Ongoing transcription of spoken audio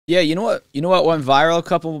Yeah, you know what? You know what went viral a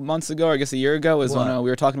couple months ago, or I guess a year ago, was What? when we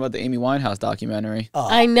were talking about the Amy Winehouse documentary.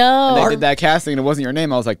 I know. And they did that casting, and it wasn't your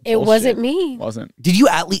name. I was like, It bullshit. wasn't me. Wasn't. Did you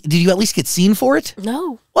at least get seen for it?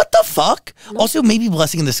 No. What the fuck? Also, maybe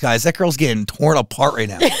blessing in disguise. That girl's getting torn apart right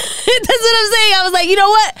now. That's what I'm saying. I was like, you know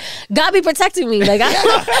what? God be protecting me. Like I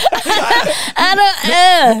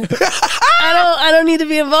don't need to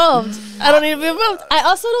be involved. I don't need to be involved. I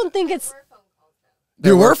also don't think it's.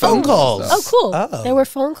 There were phone calls. Oh, cool. Oh. There were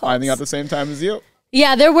phone calls. I think at the same time as you.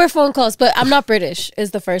 Yeah, there were phone calls, but I'm not British. Is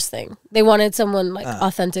the first thing. They wanted someone like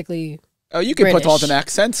authentically. Oh, you can British. put all an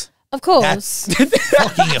accent. Of course. That's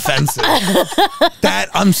fucking offensive.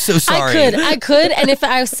 I'm so sorry. I could, and if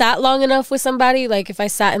I sat long enough with somebody, like if I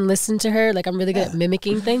sat and listened to her, like I'm really good at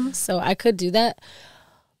mimicking things, so I could do that.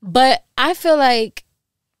 But I feel like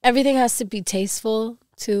everything has to be tasteful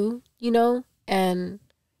too, you know, and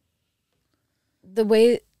the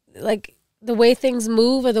way things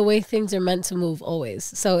move are the way things are meant to move always.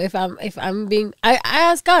 So if I'm being, I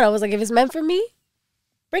asked God, I was like, if it's meant for me,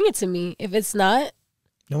 bring it to me. If it's not,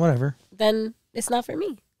 No, whatever. then it's not for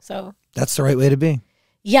me. So That's the right way to be.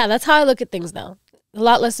 yeah, that's how I look at things now. A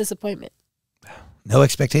lot less disappointment. No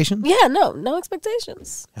expectations? Yeah, no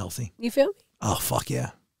expectations. Healthy. You feel me? Oh, fuck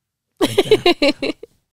yeah. Right there.